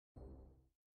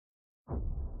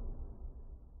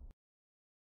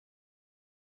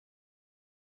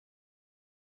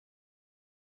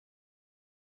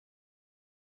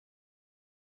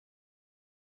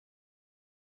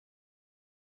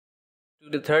To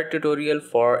the third tutorial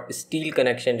for steel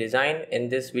connection design. In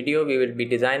this video we will be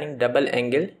designing double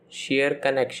angle shear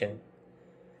connection.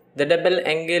 The double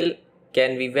angle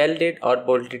can be welded or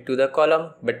bolted to the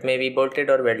column but may be bolted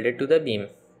or welded to the beam.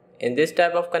 In this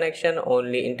type of connection,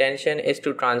 only intention is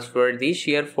to transfer the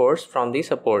shear force from the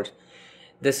supports.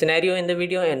 The scenario in the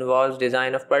video involves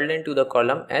design of purlin to the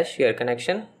column as shear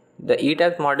connection. The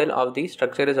ETABS model of the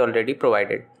structure is already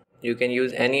provided. You can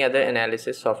use any other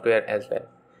analysis software as well.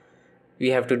 We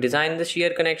have to design the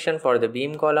shear connection for the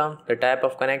beam column. The type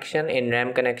of connection in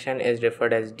ram connection is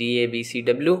referred as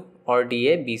DABCW or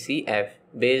DABCF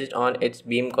based on its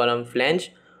beam column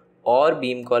flange or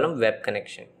beam column web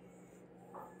connection.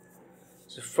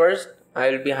 So first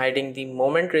I will be hiding the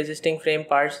moment resisting frame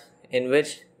parts in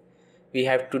which we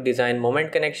have to design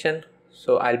moment connection.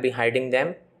 So I'll be hiding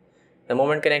them. The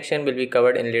moment connection will be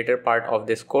covered in later part of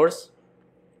this course.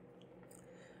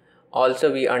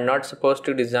 Also, we are not supposed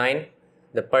to design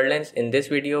the purlins in this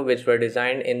video which were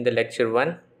designed in the lecture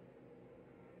 1.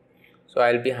 So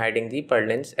I'll be hiding the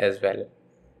purlins as well.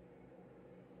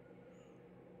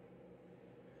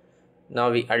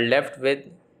 Now we are left with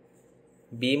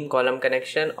beam column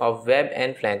connection of web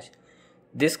and flange.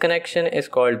 This connection is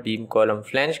called beam column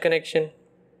flange connection.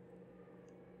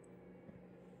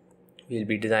 We'll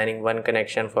be designing one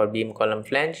connection for beam column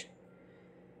flange.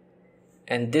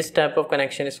 And this type of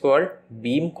connection is called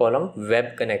beam column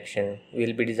web connection.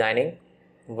 We'll be designing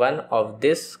one of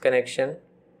this connection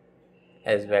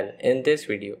as well in this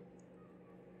video.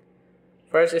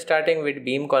 First, starting with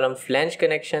beam column flange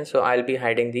connection, so I'll be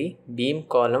hiding the beam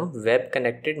column web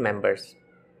connected members.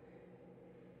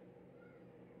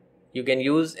 You can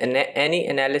use any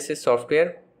analysis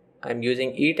software. I'm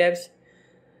using ETABS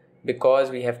because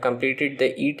we have completed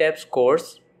the ETABS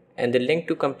course, and the link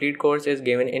to complete course is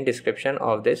given in description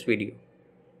of this video.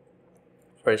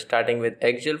 First, starting with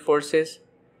axial forces,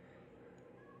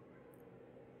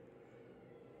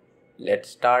 let's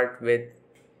start with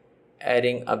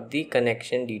adding up the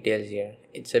connection details here.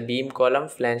 It's a beam column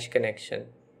flange connection.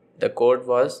 The code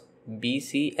was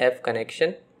BCF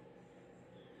connection.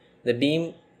 The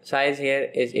beam size here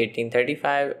is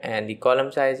 1835 and the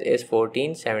column size is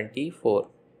 1474.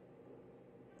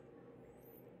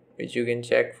 Which you can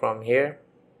check from here,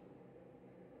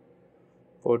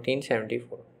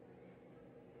 1474.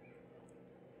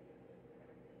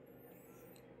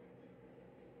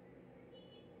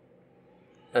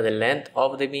 Now the length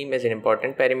of the beam is an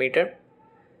important parameter.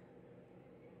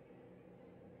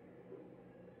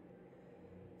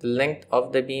 The length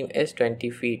of the beam is 20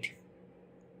 feet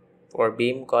for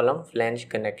beam column flange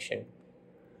connection.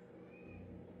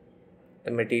 The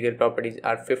material properties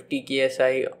are 50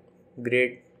 KSI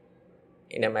grade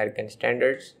in American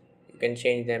standards. You can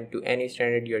change them to any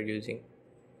standard you are using.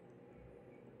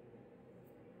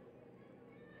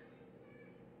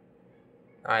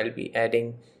 I'll be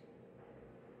adding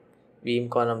beam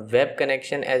column web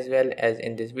connection as well. As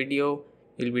in this video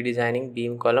you'll be designing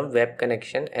beam column web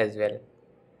connection as well.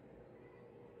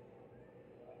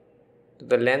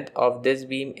 The length of this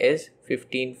beam is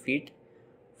 15 feet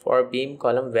for beam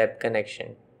column web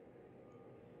connection.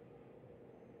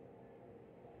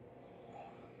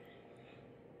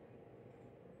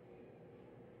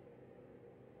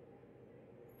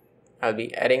 I'll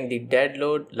be adding the dead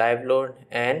load, live load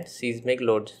and seismic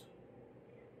loads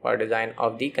for design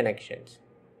of the connections.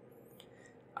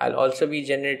 I'll also be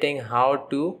generating how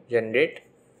to generate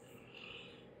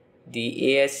the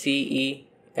AISC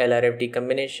LRFD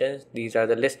combinations. These are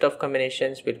the list of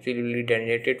combinations which will be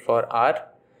generated for our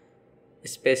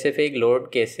specific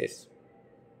load cases.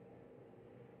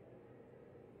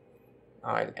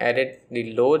 I'll edit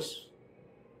the loads,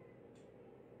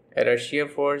 error shear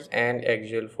force and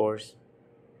axial force.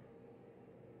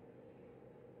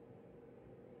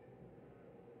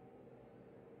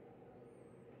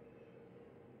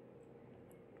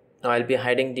 Now I'll be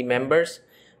hiding the members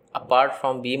apart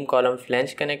from beam column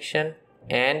flange connection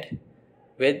and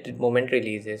with moment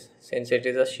releases since it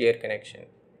is a shear connection.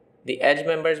 The edge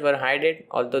members were hidden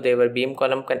although they were beam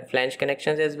column flange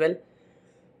connections as well,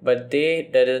 but they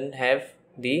didn't have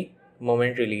the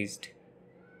moment released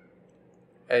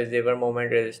as they were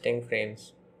moment resisting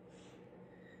frames.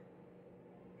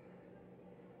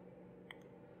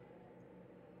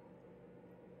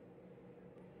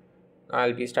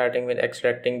 I'll be starting with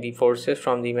extracting the forces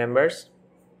from the members.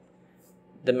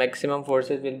 The maximum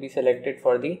forces will be selected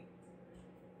for the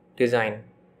design.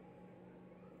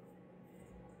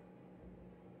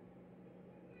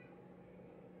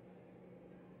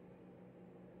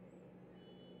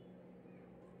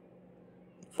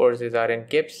 Forces are in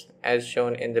kips as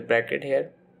shown in the bracket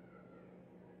here.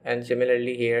 and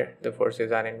similarly here the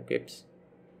forces are in pips.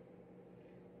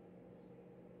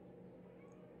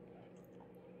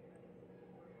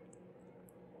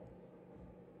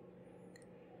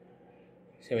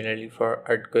 Similarly for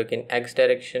earthquake in X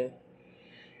direction,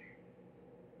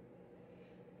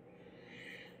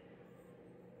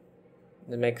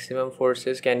 the maximum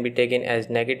forces can be taken as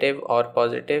negative or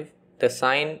positive. The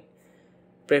sign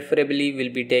preferably will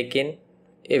be taken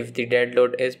if the dead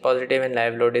load is positive and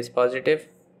live load is positive.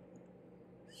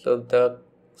 So the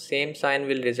same sign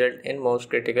will result in most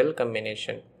critical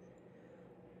combination.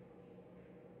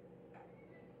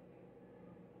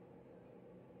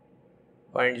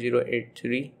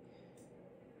 .083.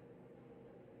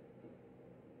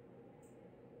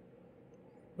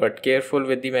 But careful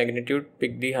with the magnitude,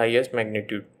 pick the highest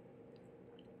magnitude.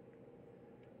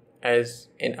 As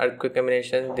in earthquake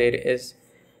combination, there is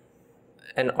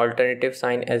an alternative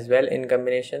sign as well in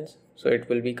combinations, so it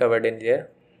will be covered in there,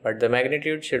 but the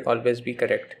magnitude should always be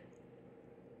correct.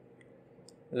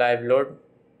 Live load,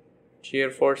 shear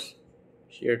force,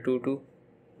 shear 2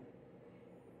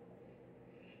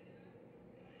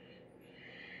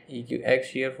 EQX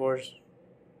shear force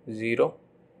 0.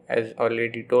 As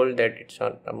already told that it's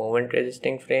on a moment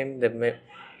resisting frame,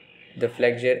 the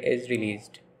flexure is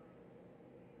released.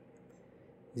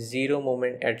 0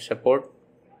 moment at support,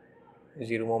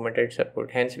 0 moment at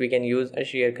support. Hence we can use a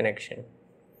shear connection,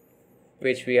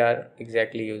 which we are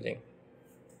exactly using.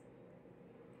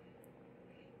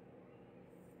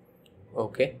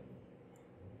 Okay.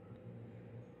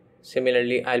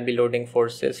 Similarly, I'll be loading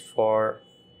forces for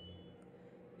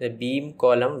the beam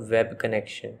column web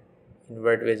connection,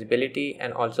 invert visibility,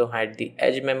 and also hide the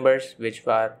edge members which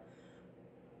are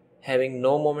having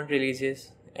no moment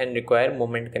releases and require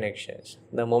moment connections.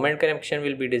 The moment connection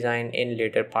will be designed in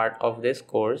later part of this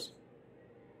course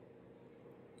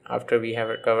after we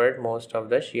have covered most of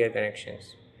the shear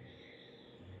connections.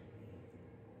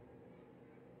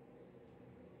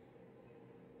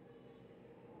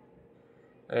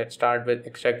 Let's start with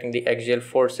extracting the axial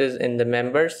forces in the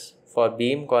members for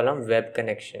beam column web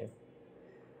connection.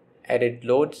 Added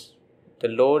loads. The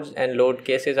loads and load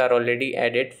cases are already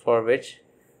added, for which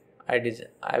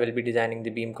I will be designing the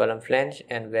beam column flange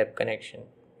and web connection.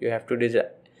 You have to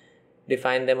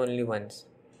define them only once,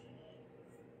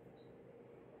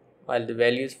 while the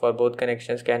values for both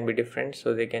connections can be different,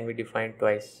 so they can be defined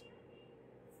twice.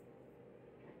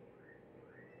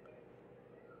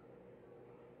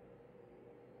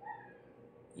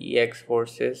 EX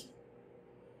forces.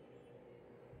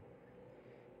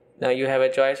 Now you have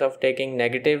a choice of taking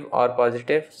negative or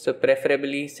positive, so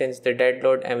preferably, since the dead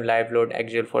load and live load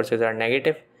axial forces are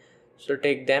negative, so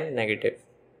take them negative.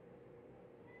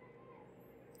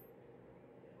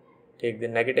 Take the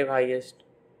negative highest,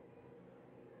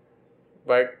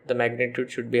 but the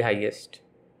magnitude should be highest.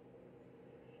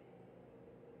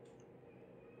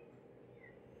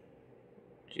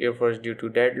 Shear force due to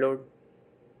dead load.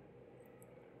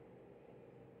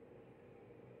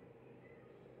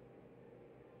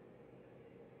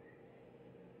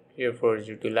 Shear force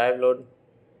due to live load.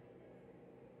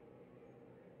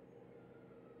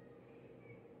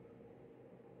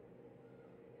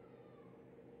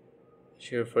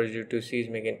 Shear force due to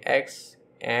seismic in X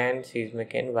and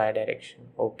seismic in Y direction.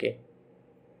 Okay.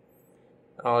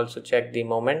 Also check the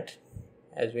moment,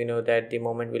 as we know that the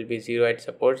moment will be 0 at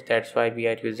supports. That's why we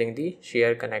are using the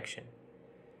shear connection.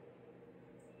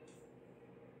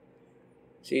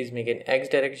 Seismic in X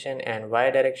direction and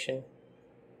Y direction,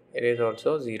 it is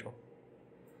also 0.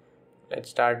 Let's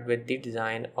start with the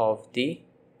design of the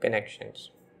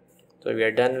connections. So we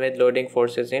are done with loading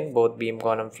forces in both beam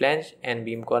column flange and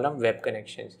beam column web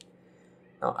connections.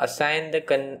 Now assign the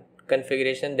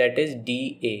configuration, that is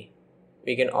DA.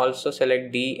 We can also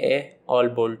select DA all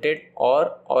bolted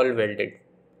or all welded.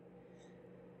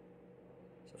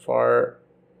 So for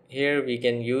here we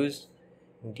can use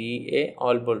DA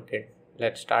all bolted.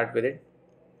 Let's start with it.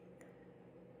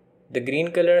 The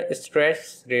green color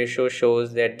stress ratio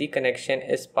shows that the connection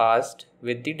is passed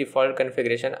with the default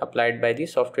configuration applied by the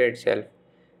software itself.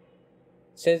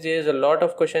 Since there is a lot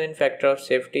of cushion in factor of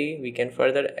safety, we can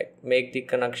further make the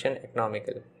connection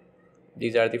economical.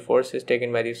 These are the forces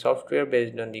taken by the software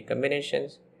based on the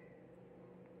combinations,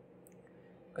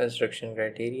 construction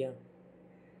criteria,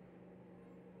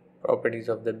 properties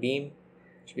of the beam,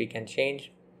 which we can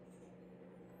change,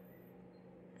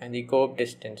 and the cope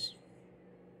distance.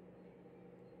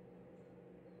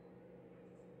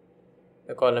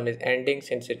 The column is ending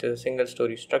since it is a single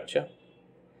story structure.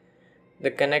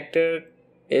 The connector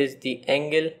is the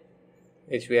angle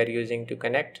which we are using to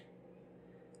connect.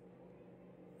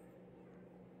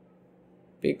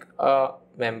 Pick a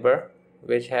member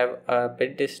which have a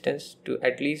bit distance to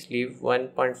at least leave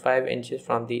 1.5 inches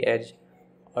from the edge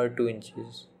or 2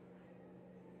 inches.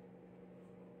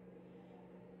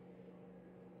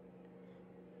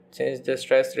 Since the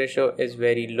stress ratio is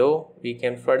very low, we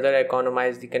can further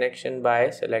economize the connection by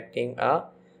selecting a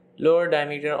lower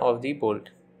diameter of the bolt.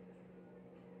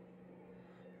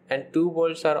 And 2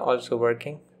 bolts are also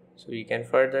working, so we can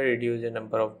further reduce the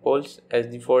number of bolts as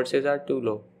the forces are too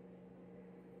low.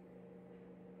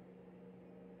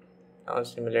 Now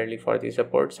similarly for the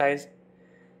support size,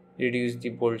 reduce the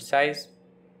bolt size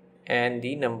and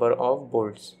the number of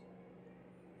bolts.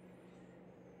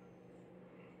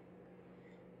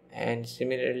 And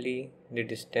similarly the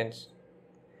distance.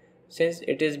 Since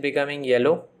it is becoming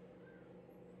yellow,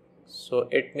 so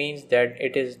it means that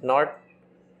it is not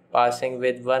passing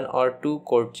with 1 or 2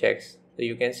 code checks. So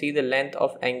you can see the length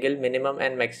of angle minimum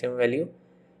and maximum value.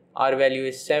 Our value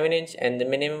is 7 inch and the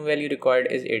minimum value required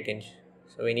is 8 inch.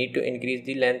 So we need to increase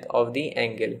the length of the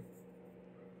angle.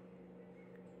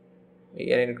 We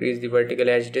can increase the vertical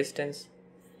edge distance,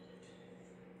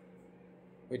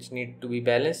 which need to be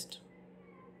balanced.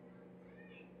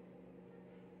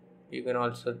 You can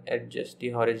also adjust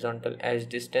the horizontal edge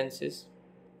distances.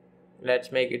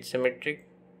 Let's make it symmetric.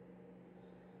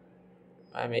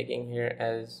 I'm making here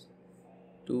as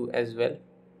 2 as well.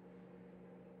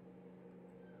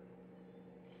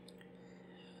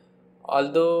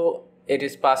 Although it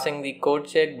is passing the code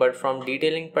check, but from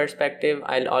detailing perspective,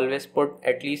 I'll always put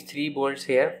at least 3 bolts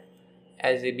here,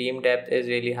 as the beam depth is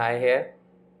really high here,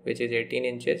 which is 18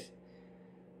 inches.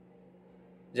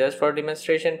 Just for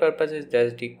demonstration purposes,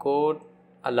 thus the code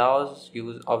allows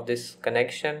use of this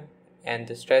connection and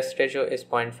the stress ratio is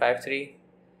 0.53,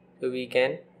 so we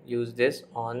can use this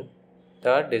on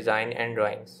the design and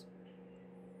drawings.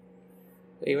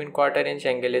 So even 1/4 inch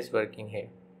angle is working here.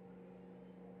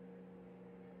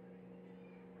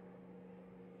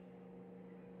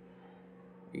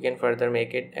 We can further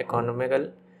make it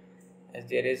economical, as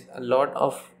there is a lot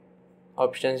of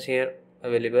options here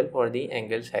available for the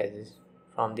angle sizes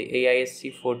from the AISC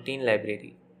 14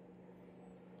 library.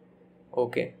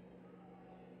 Okay.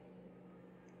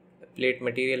 The plate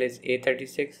material is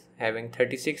A36, having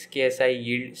 36 KSI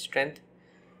yield strength.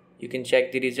 You can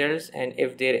check the results, and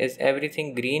if there is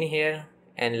everything green here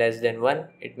and less than 1,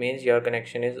 it means your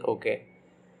connection is okay.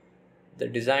 The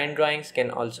design drawings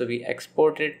can also be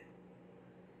exported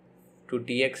to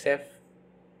TXF,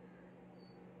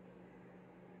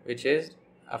 which is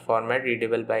a format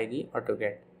readable by the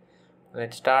AutoCAD.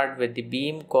 Let's start with the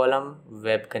beam column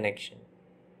web connection.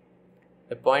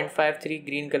 The 0.53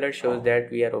 green color shows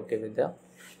that we are okay with the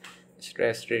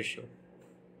stress ratio.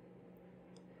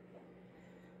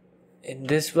 In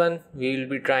this one, we will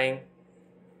be trying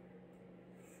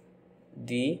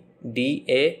the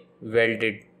DA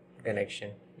welded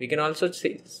connection. We can also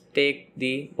take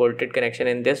the bolted connection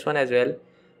in this one as well,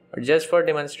 but just for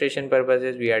demonstration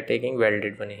purposes, we are taking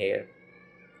welded one here.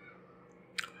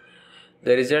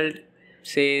 The result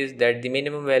says that the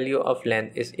minimum value of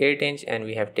length is 8 inch and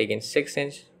we have taken 6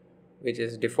 inch, which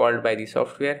is default by the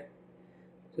software.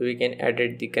 So we can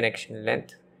edit the connection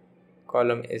length.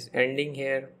 Column is ending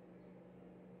here.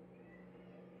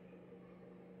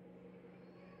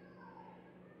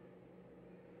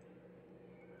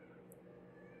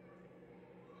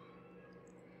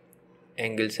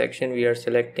 Angle section we are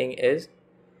selecting is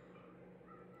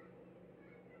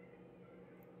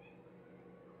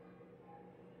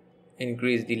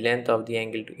increase the length of the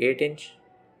angle to 8 inch.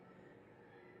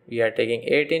 We are taking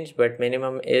 8 inch, but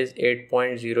minimum is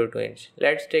 8.02 inch.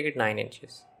 Let's take it 9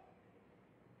 inches.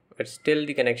 But still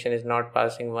the connection is not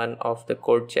passing one of the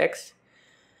code checks.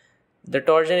 The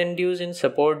torsion induced in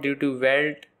support due to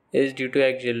weld is due to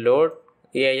axial load.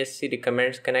 AISC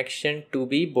recommends connection to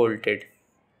be bolted.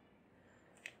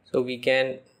 So we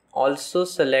can also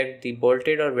select the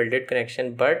bolted or welded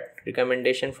connection, but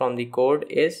recommendation from the code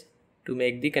is to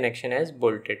make the connection as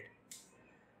bolted.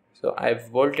 So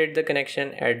I've bolted the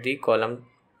connection at the column.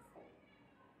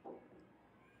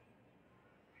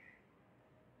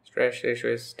 Stress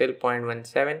ratio is still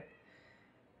 0.17.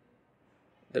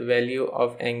 The value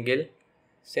of angle,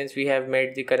 since we have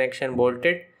made the connection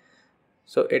bolted,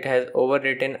 so it has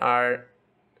overwritten our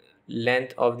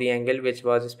length of the angle, which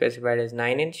was specified as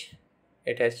 9 inch.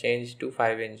 It has changed to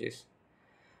 5 inches.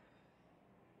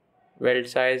 Weld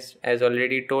size, as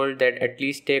already told, that at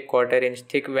least take 1/4 inch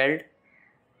thick weld,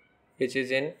 which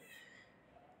is in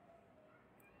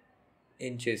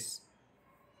inches.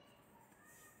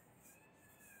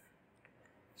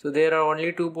 So there are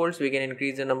only 2 bolts. We can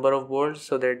increase the number of bolts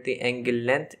so that the angle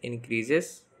length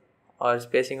increases, or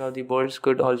spacing of the bolts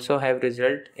could also have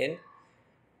result in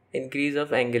increase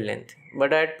of angle length,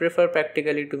 but I'd prefer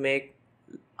practically to make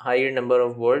higher number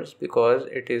of words because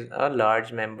it is a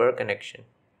large member connection.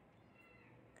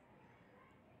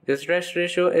 This rest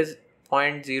ratio is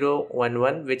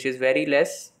 0.011, which is very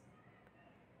less.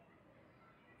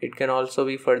 It can also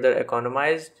be further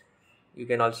economized. You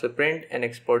can also print and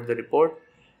export the report,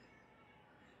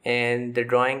 and the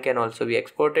drawing can also be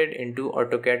exported into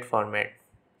AutoCAD format.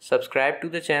 Subscribe to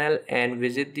the channel and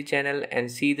visit the channel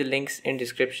and see the links in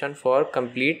description for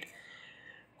complete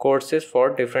courses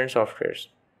for different softwares.